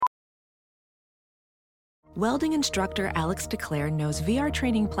Welding instructor Alex DeClaire knows VR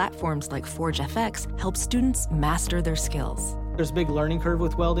training platforms like Forge FX help students master their skills. There's a big learning curve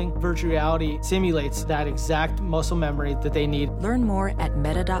with welding. Virtual reality simulates that exact muscle memory that they need. Learn more at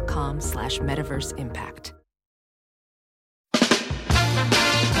meta.com/metaverseimpact.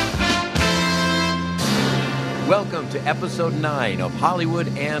 Welcome to episode 9 of Hollywood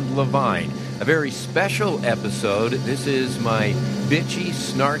and Levine, a very special episode. This is my bitchy,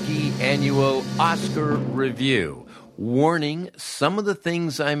 snarky annual Oscar review. Warning, some of the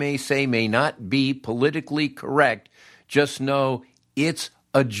things I may say may not be politically correct. Just know it's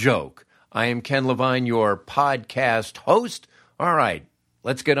a joke. I am Ken Levine, your podcast host. All right,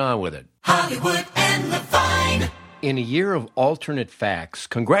 let's get on with it. Hollywood and Levine. In a year of alternate facts,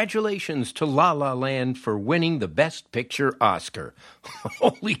 congratulations to La La Land for winning the Best Picture Oscar.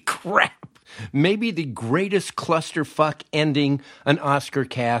 Holy crap! Maybe the greatest clusterfuck ending an Oscar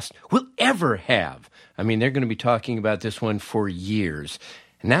cast will ever have. I mean, they're going to be talking about this one for years.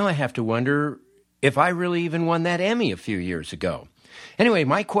 Now I have to wonder if I really even won that Emmy a few years ago. Anyway,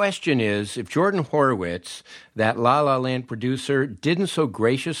 my question is, if Jordan Horowitz, that La La Land producer, didn't so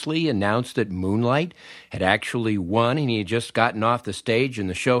graciously announce that Moonlight had actually won and he had just gotten off the stage and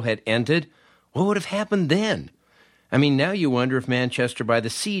the show had ended, what would have happened then? I mean, now you wonder if Manchester by the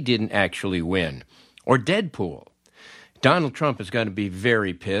Sea didn't actually win. Or Deadpool. Donald Trump is going to be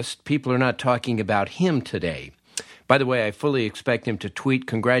very pissed. People are not talking about him today. By the way, I fully expect him to tweet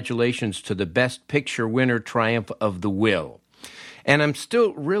congratulations to the Best Picture winner triumph of The Will. And I'm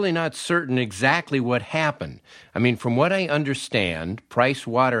still really not certain exactly what happened. I mean, from what I understand, Price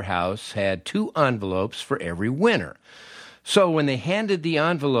Waterhouse had 2 envelopes for every winner. So when they handed the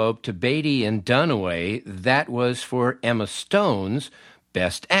envelope to Beatty and Dunaway, that was for Emma Stone's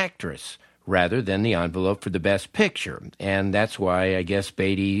Best Actress, rather than the envelope for the Best Picture. And that's why I guess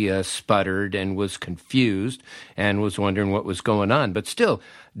Beatty sputtered and was confused and was wondering what was going on. But still,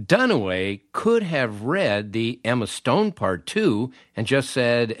 Dunaway could have read the Emma Stone part too and just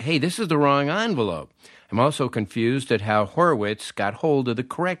said, hey, this is the wrong envelope. I'm also confused at how Horowitz got hold of the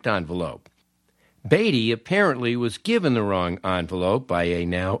correct envelope. Beatty apparently was given the wrong envelope by a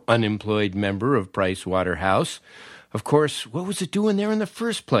now unemployed member of Price Waterhouse. Of course, what was it doing there in the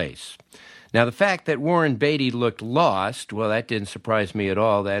first place? Now, the fact that Warren Beatty looked lost, well, that didn't surprise me at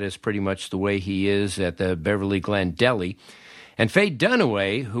all. That is pretty much the way he is at the Beverly Glen Deli. And Faye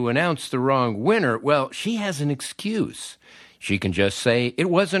Dunaway, who announced the wrong winner, well, she has an excuse. She can just say it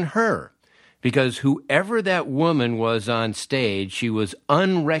wasn't her. Because whoever that woman was on stage, she was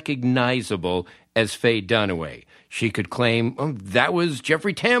unrecognizable as Faye Dunaway. She could claim, that was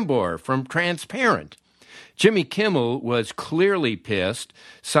Jeffrey Tambor from Transparent. Jimmy Kimmel was clearly pissed,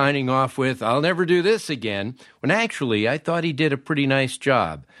 signing off with, I'll never do this again, when actually I thought he did a pretty nice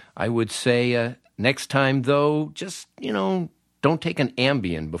job. I would say next time, though, just, don't take an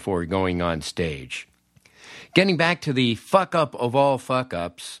Ambien before going on stage. Getting back to the fuck-up of all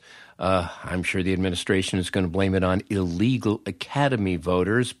fuck-ups, I'm sure the administration is going to blame it on illegal Academy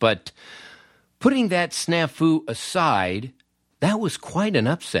voters, but putting that snafu aside, that was quite an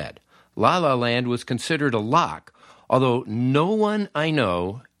upset. La La Land was considered a lock, although no one I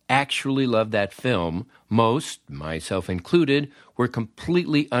know actually loved that film. Most, myself included, were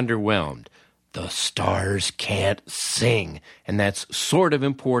completely underwhelmed. The stars can't sing, and that's sort of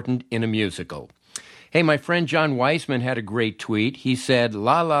important in a musical. Hey, my friend John Weisman had a great tweet. He said,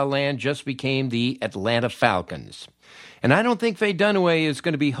 La La Land just became the Atlanta Falcons. And I don't think Faye Dunaway is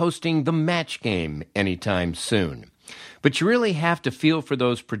going to be hosting the match game anytime soon. But you really have to feel for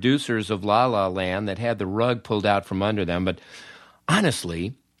those producers of La La Land that had the rug pulled out from under them. But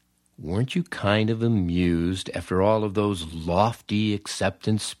honestly, weren't you kind of amused after all of those lofty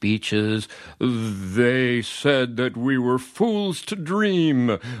acceptance speeches? They said that we were fools to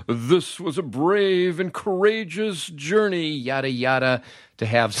dream. This was a brave and courageous journey, yada, yada, to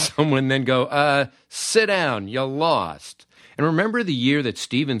have someone then go, sit down, you lost. And remember the year that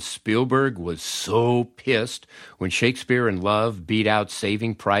Steven Spielberg was so pissed when Shakespeare in Love beat out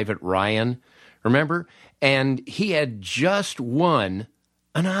Saving Private Ryan? Remember? And he had just won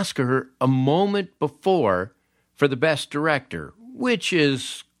an Oscar a moment before for the Best Director, which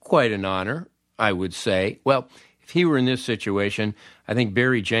is quite an honor, I would say. Well, if he were in this situation, I think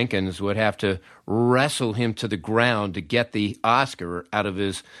Barry Jenkins would have to wrestle him to the ground to get the Oscar out of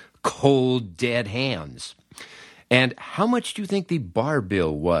his cold, dead hands. And how much do you think the bar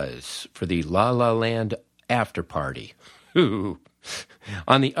bill was for the La La Land after party? Ooh.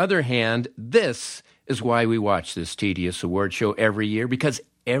 On the other hand, this is why we watch this tedious award show every year, because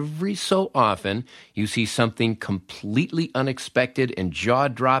every so often you see something completely unexpected and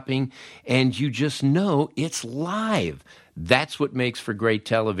jaw-dropping, and you just know it's live. That's what makes for great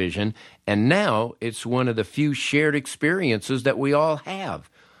television, and now it's one of the few shared experiences that we all have,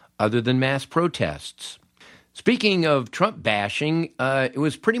 other than mass protests. Speaking of Trump bashing, it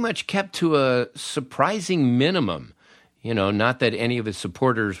was pretty much kept to a surprising minimum. You know, not that any of his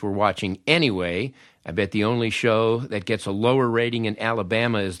supporters were watching anyway. I bet the only show that gets a lower rating in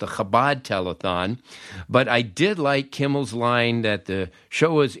Alabama is the Chabad Telethon. But I did like Kimmel's line that the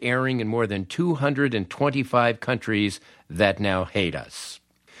show was airing in more than 225 countries that now hate us.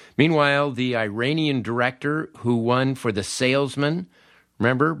 Meanwhile, the Iranian director who won for The Salesman,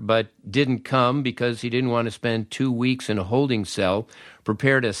 remember, but didn't come because he didn't want to spend 2 weeks in a holding cell,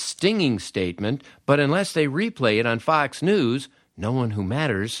 prepared a stinging statement, but unless they replay it on Fox News, no one who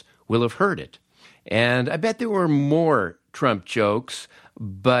matters will have heard it. And I bet there were more Trump jokes,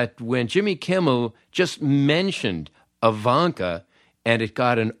 but when Jimmy Kimmel just mentioned Ivanka and it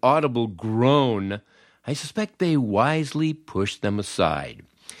got an audible groan, I suspect they wisely pushed them aside.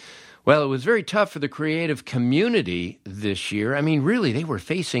 Well, it was very tough for the creative community this year. I mean, really, they were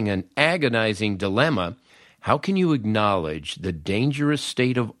facing an agonizing dilemma. How can you acknowledge the dangerous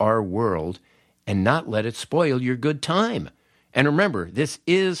state of our world and not let it spoil your good time? And remember, this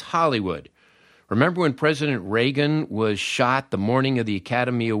is Hollywood. Remember when President Reagan was shot the morning of the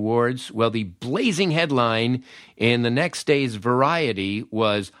Academy Awards? Well, the blazing headline in the next day's Variety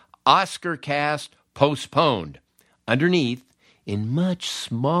was Oscar cast postponed. Underneath, in much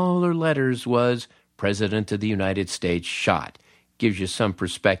smaller letters, was President of the United States shot. Gives you some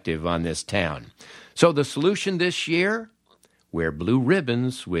perspective on this town. So the solution this year? Wear blue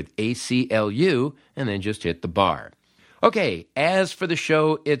ribbons with ACLU and then just hit the bar. Okay, as for the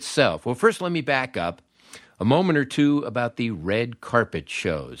show itself, well, first let me back up a moment or two about the red carpet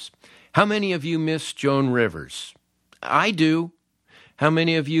shows. How many of you miss Joan Rivers? I do. How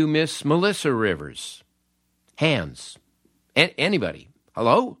many of you miss Melissa Rivers? Hands. Anybody?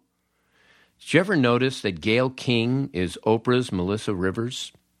 Hello? Did you ever notice that Gayle King is Oprah's Melissa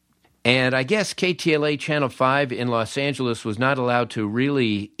Rivers? And I guess KTLA Channel 5 in Los Angeles was not allowed to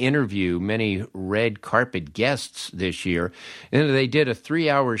really interview many red carpet guests this year. And they did a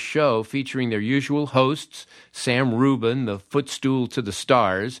 3-hour show featuring their usual hosts, Sam Rubin, the footstool to the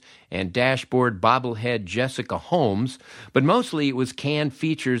stars, and dashboard bobblehead Jessica Holmes. But mostly it was canned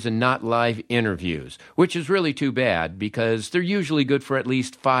features and not live interviews, which is really too bad because they're usually good for at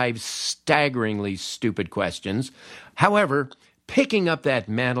least 5 staggeringly stupid questions. However, picking up that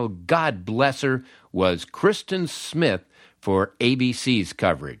mantle, God bless her, was Kristen Smith for ABC's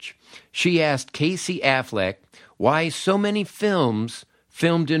coverage. She asked Casey Affleck why so many films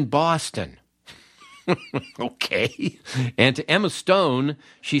filmed in Boston. Okay. And to Emma Stone,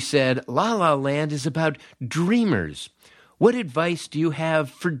 she said, La La Land is about dreamers. What advice do you have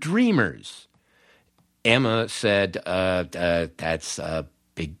for dreamers? Emma said, that's a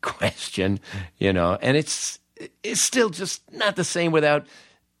big question, and it's still just not the same without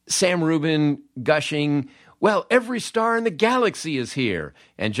Sam Rubin gushing, well, every star in the galaxy is here,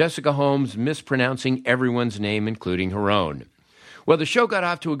 and Jessica Holmes mispronouncing everyone's name, including her own. Well, the show got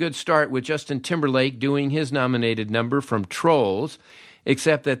off to a good start with Justin Timberlake doing his nominated number from Trolls,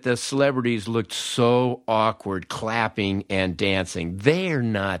 except that the celebrities looked so awkward clapping and dancing. They're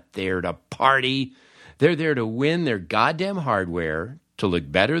not there to party. They're there to win their goddamn hardware, to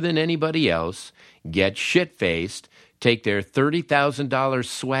look better than anybody else, get shit-faced, take their $30,000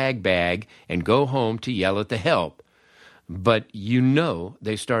 swag bag, and go home to yell at the help. But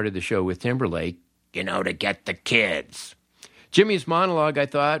they started the show with Timberlake, to get the kids. Jimmy's monologue, I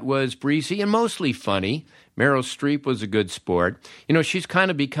thought, was breezy and mostly funny. Meryl Streep was a good sport. She's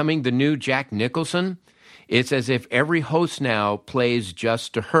kind of becoming the new Jack Nicholson. It's as if every host now plays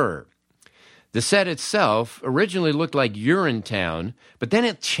just to her. The set itself originally looked like Urinetown, but then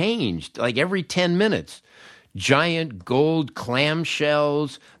it changed like every 10 minutes. Giant gold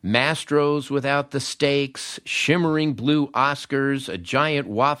clamshells, Mastros without the steaks, shimmering blue Oscars, a giant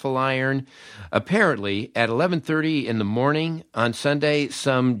waffle iron. Apparently, at 11:30 in the morning on Sunday,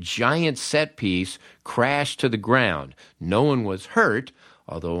 some giant set piece crashed to the ground. No one was hurt,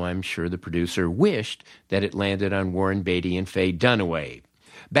 although I'm sure the producer wished that it landed on Warren Beatty and Faye Dunaway.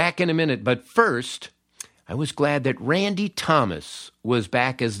 Back in a minute, but first, I was glad that Randy Thomas was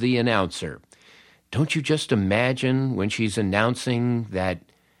back as the announcer. Don't you just imagine when she's announcing that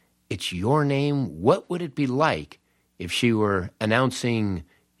it's your name? What would it be like if she were announcing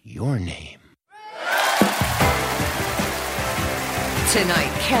your name?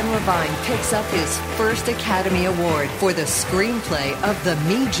 Tonight, Ken Levine picks up his first Academy Award for the screenplay of The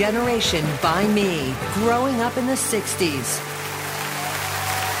Me Generation by Me, growing up in the 60s.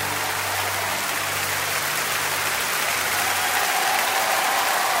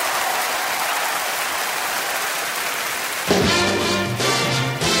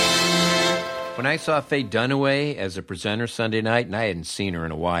 When I saw Faye Dunaway as a presenter Sunday night, and I hadn't seen her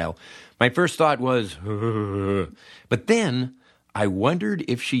in a while, my first thought was, but then I wondered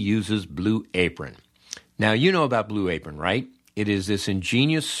if she uses Blue Apron. Now, you know about Blue Apron, right? It is this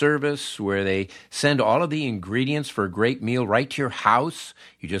ingenious service where they send all of the ingredients for a great meal right to your house.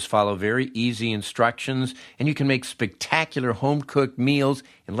 You just follow very easy instructions, and you can make spectacular home-cooked meals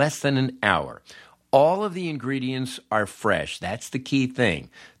in less than an hour. All of the ingredients are fresh. That's the key thing.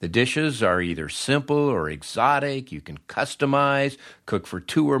 The dishes are either simple or exotic. You can customize, cook for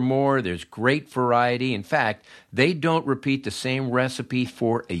two or more. There's great variety. In fact, they don't repeat the same recipe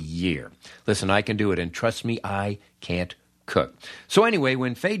for a year. Listen, I can do it, and trust me, I can't cook. So anyway,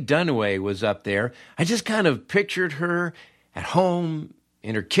 when Faye Dunaway was up there, I just kind of pictured her at home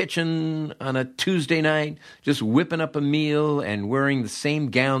in her kitchen on a Tuesday night, just whipping up a meal and wearing the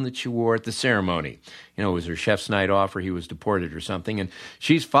same gown that she wore at the ceremony. You know, it was her chef's night off, or he was deported or something, and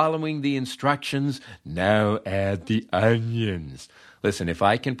she's following the instructions. Now add the onions. Listen, if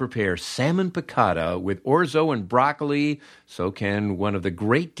I can prepare salmon piccata with orzo and broccoli, so can one of the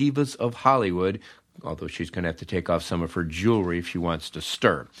great divas of Hollywood, although she's going to have to take off some of her jewelry if she wants to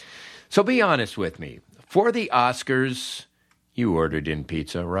stir. So be honest with me. For the Oscars, you ordered in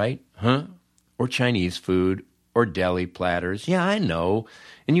pizza, right? Huh? Or Chinese food, or deli platters. Yeah, I know.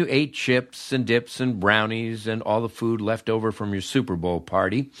 And you ate chips and dips and brownies and all the food left over from your Super Bowl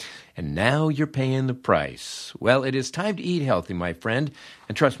party. And now you're paying the price. Well, it is time to eat healthy, my friend.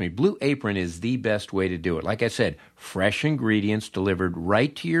 And trust me, Blue Apron is the best way to do it. Like I said, fresh ingredients delivered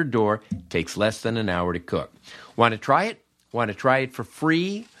right to your door. Takes less than an hour to cook. Want to try it? Want to try it for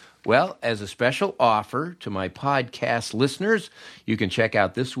free? Well, as a special offer to my podcast listeners, you can check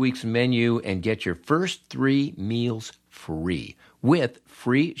out this week's menu and get your first 3 meals free with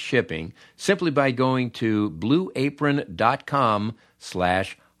free shipping simply by going to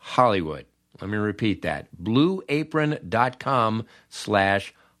blueapron.com/Hollywood. Let me repeat that,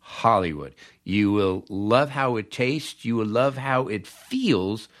 blueapron.com/Hollywood. You will love how it tastes. You will love how it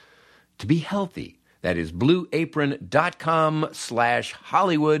feels to be healthy. That is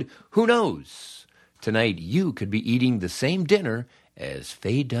blueapron.com/Hollywood. Who knows? Tonight you could be eating the same dinner as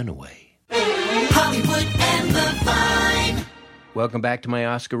Faye Dunaway. Hollywood and Levine. Welcome back to my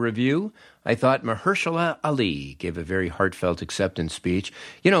Oscar review. I thought Mahershala Ali gave a very heartfelt acceptance speech.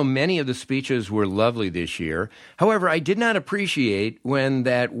 You know, many of the speeches were lovely this year. However, I did not appreciate when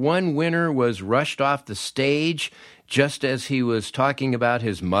that one winner was rushed off the stage just as he was talking about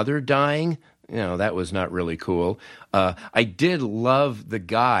his mother dying. You know, that was not really cool. I did love the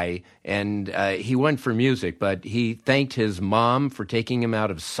guy, and he won for music, but he thanked his mom for taking him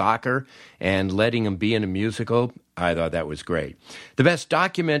out of soccer and letting him be in a musical. I thought that was great. The best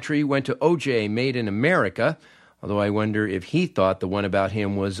documentary went to O.J. Made in America, although I wonder if he thought the one about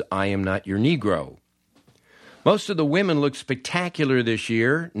him was I Am Not Your Negro. Most of the women looked spectacular this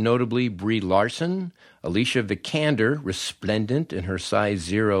year, notably Brie Larson, Alicia Vikander, resplendent in her size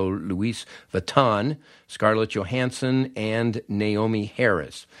 0 Louis Vuitton, Scarlett Johansson, and Naomi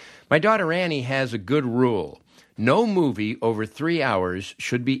Harris. My daughter Annie has a good rule. No movie over 3 hours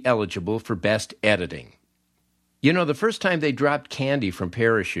should be eligible for Best Editing. You know, the first time they dropped candy from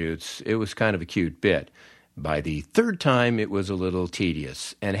parachutes, it was kind of a cute bit. By the third time, it was a little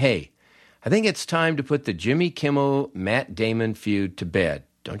tedious. And hey, I think it's time to put the Jimmy Kimmel-Matt Damon feud to bed.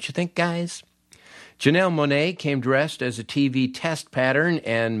 Don't you think, guys? Janelle Monáe came dressed as a TV test pattern,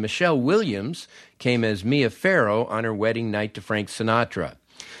 and Michelle Williams came as Mia Farrow on her wedding night to Frank Sinatra.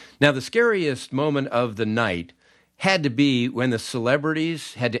 Now, the scariest moment of the night had to be when the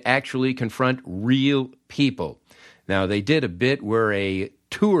celebrities had to actually confront real people. Now, they did a bit where a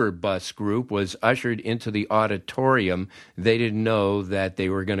tour bus group was ushered into the auditorium. They didn't know that they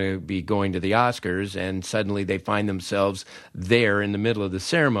were going to be going to the Oscars, and suddenly they find themselves there in the middle of the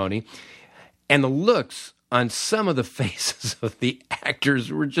ceremony. And the looks on some of the faces of the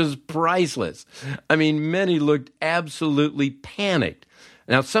actors were just priceless. I mean, many looked absolutely panicked.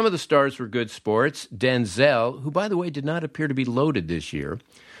 Now, some of the stars were good sports. Denzel, who, by the way, did not appear to be loaded this year,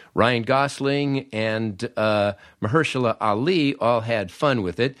 Ryan Gosling and Mahershala Ali all had fun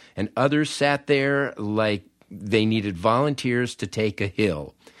with it, and others sat there like they needed volunteers to take a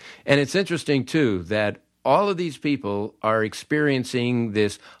hill. And it's interesting, too, that all of these people are experiencing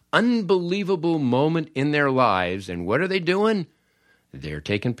this unbelievable moment in their lives, and what are they doing? they're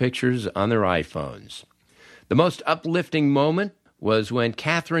taking pictures on their iPhones. The most uplifting moment was when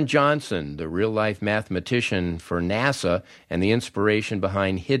Katherine Johnson, the real-life mathematician for NASA and the inspiration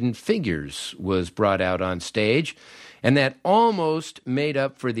behind Hidden Figures, was brought out on stage, and that almost made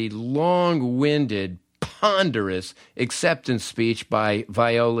up for the long-winded, ponderous acceptance speech by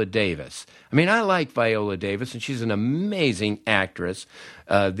Viola Davis. I mean, I like Viola Davis, and she's an amazing actress.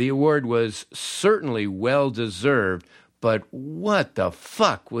 The award was certainly well-deserved, but what the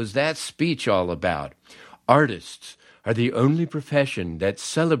fuck was that speech all about? Artists are the only profession that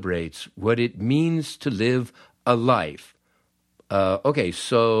celebrates what it means to live a life. Okay,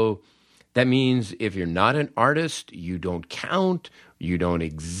 so that means if you're not an artist, you don't count, you don't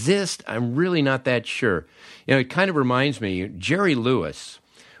exist. I'm really not that sure. You know, it kind of reminds me, Jerry Lewis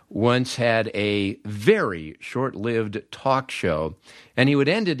once had a very short-lived talk show, and he would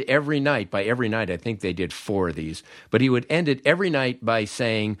end it every night. By every night, I think they did 4 of these, but he would end it every night by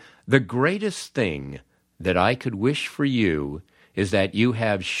saying, "The greatest thing that I could wish for you is that you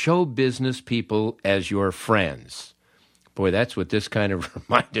have show business people as your friends." Boy, that's what this kind of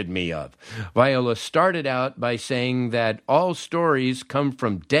reminded me of. Viola started out by saying that all stories come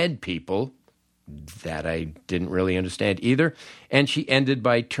from dead people. That I didn't really understand either. And she ended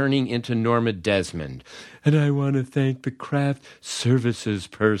by turning into Norma Desmond. "And I want to thank the craft services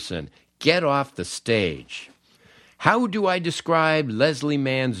person." Get off the stage. How do I describe Leslie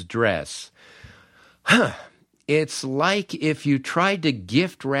Mann's dress? It's like if you tried to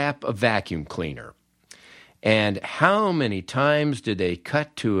gift wrap a vacuum cleaner. And how many times did they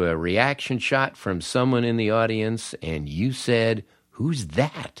cut to a reaction shot from someone in the audience and you said, "Who's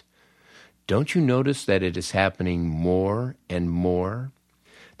that?" Don't you notice that it is happening more and more?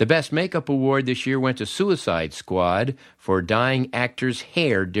 The Best Makeup Award this year went to Suicide Squad for dyeing actors'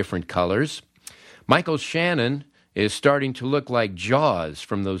 hair different colors. Michael Shannon is starting to look like Jaws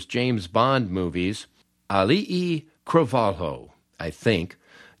from those James Bond movies. Alii Carvalho, I think,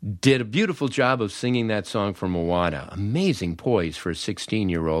 did a beautiful job of singing that song for Moana. Amazing poise for a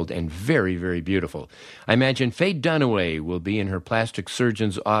 16-year-old and very, very beautiful. I imagine Faye Dunaway will be in her plastic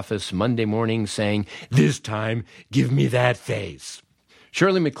surgeon's office Monday morning saying, "This time, give me that face."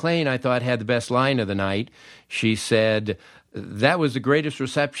 Shirley MacLaine, I thought, had the best line of the night. She said, "That was the greatest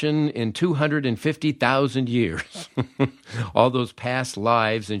reception in 250,000 years." All those past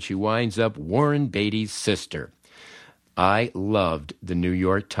lives, and she winds up Warren Beatty's sister. I loved the New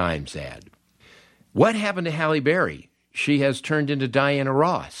York Times ad. What happened to Halle Berry? She has turned into Diana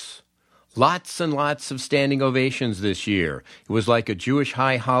Ross. Lots and lots of standing ovations this year. It was like a Jewish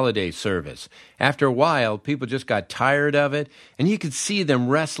high holiday service. After a while, people just got tired of it, and you could see them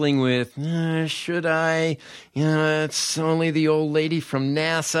wrestling with, should I? It's only the old lady from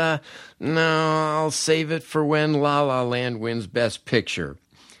NASA. No, I'll save it for when La La Land wins Best Picture.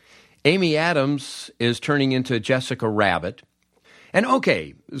 Amy Adams is turning into Jessica Rabbit. And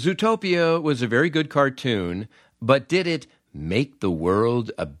okay, Zootopia was a very good cartoon, but did it make the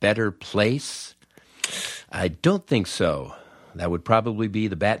world a better place? I don't think so. That would probably be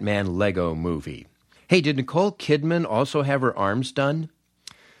the Batman Lego movie. Hey, did Nicole Kidman also have her arms done?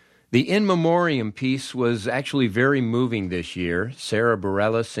 The In Memoriam piece was actually very moving this year. Sarah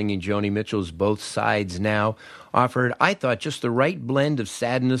Bareilles singing Joni Mitchell's Both Sides Now offered, I thought, just the right blend of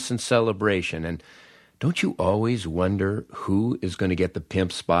sadness and celebration. And don't you always wonder who is going to get the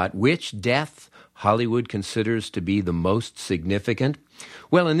pimp spot? Which death Hollywood considers to be the most significant?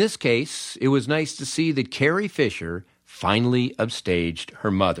 Well, in this case, it was nice to see that Carrie Fisher finally upstaged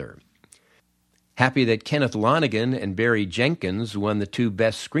her mother. Happy that Kenneth Lonergan and Barry Jenkins won the 2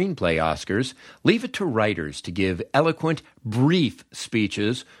 Best Screenplay Oscars. Leave it to writers to give eloquent, brief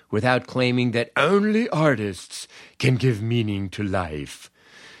speeches without claiming that only artists can give meaning to life.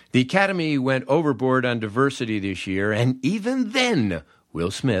 The Academy went overboard on diversity this year, and even then,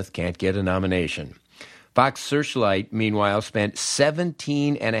 Will Smith can't get a nomination. Fox Searchlight, meanwhile, spent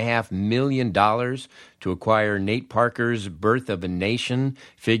 $17.5 million to acquire Nate Parker's Birth of a Nation,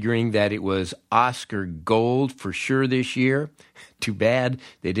 figuring that it was Oscar gold for sure this year. Too bad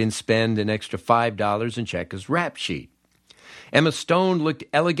they didn't spend an extra $5 and check his rap sheet. Emma Stone looked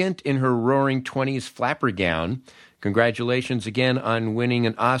elegant in her Roaring '20s flapper gown. Congratulations again on winning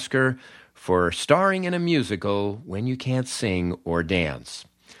an Oscar for starring in a musical when you can't sing or dance.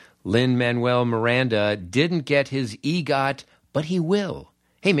 Lin-Manuel Miranda didn't get his EGOT, but he will.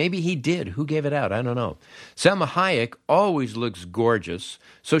 Hey, maybe he did. Who gave it out? I don't know. Selma Hayek always looks gorgeous,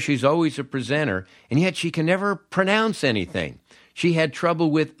 so she's always a presenter, and yet she can never pronounce anything. She had trouble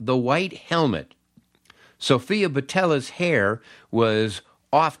with the white helmet. Sofia Boutella's hair was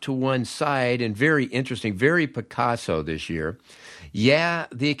off to one side and very interesting, very Picasso this year. Yeah,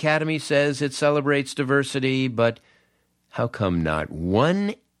 the Academy says it celebrates diversity, but how come not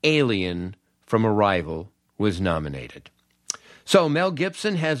one alien from Arrival was nominated? So Mel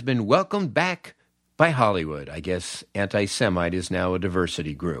Gibson has been welcomed back by Hollywood. I guess Anti-Semite is now a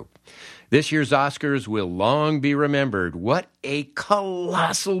diversity group. This year's Oscars will long be remembered. What a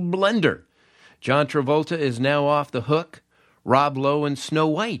colossal blunder. John Travolta is now off the hook. Rob Lowe and Snow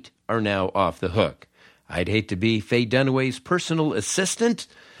White are now off the hook. I'd hate to be Faye Dunaway's personal assistant.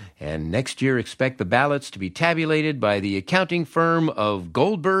 And next year, expect the ballots to be tabulated by the accounting firm of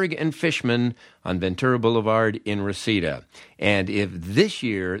Goldberg and Fishman on Ventura Boulevard in Reseda. And if this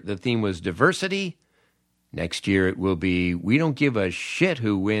year the theme was diversity, next year it will be, we don't give a shit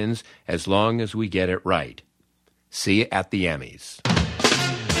who wins as long as we get it right. See you at the Emmys.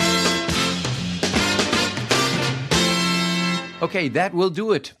 Okay, that will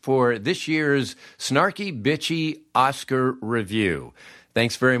do it for this year's Snarky Bitchy Oscar Review.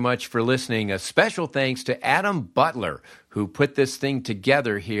 Thanks very much for listening. A special thanks to Adam Butler, who put this thing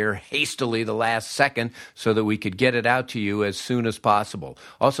together here hastily the last second so that we could get it out to you as soon as possible.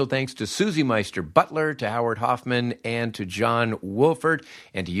 Also thanks to Susie Meister Butler, to Howard Hoffman, and to John Wolford,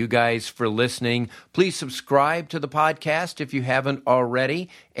 and to you guys for listening. Please subscribe to the podcast if you haven't already.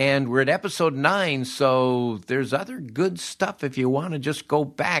 And we're at episode 9, so there's other good stuff if you want to just go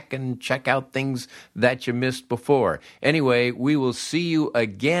back and check out things that you missed before. Anyway, we will see you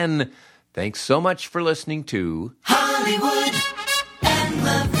again. Thanks so much for listening to Hollywood and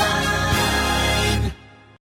the Vine.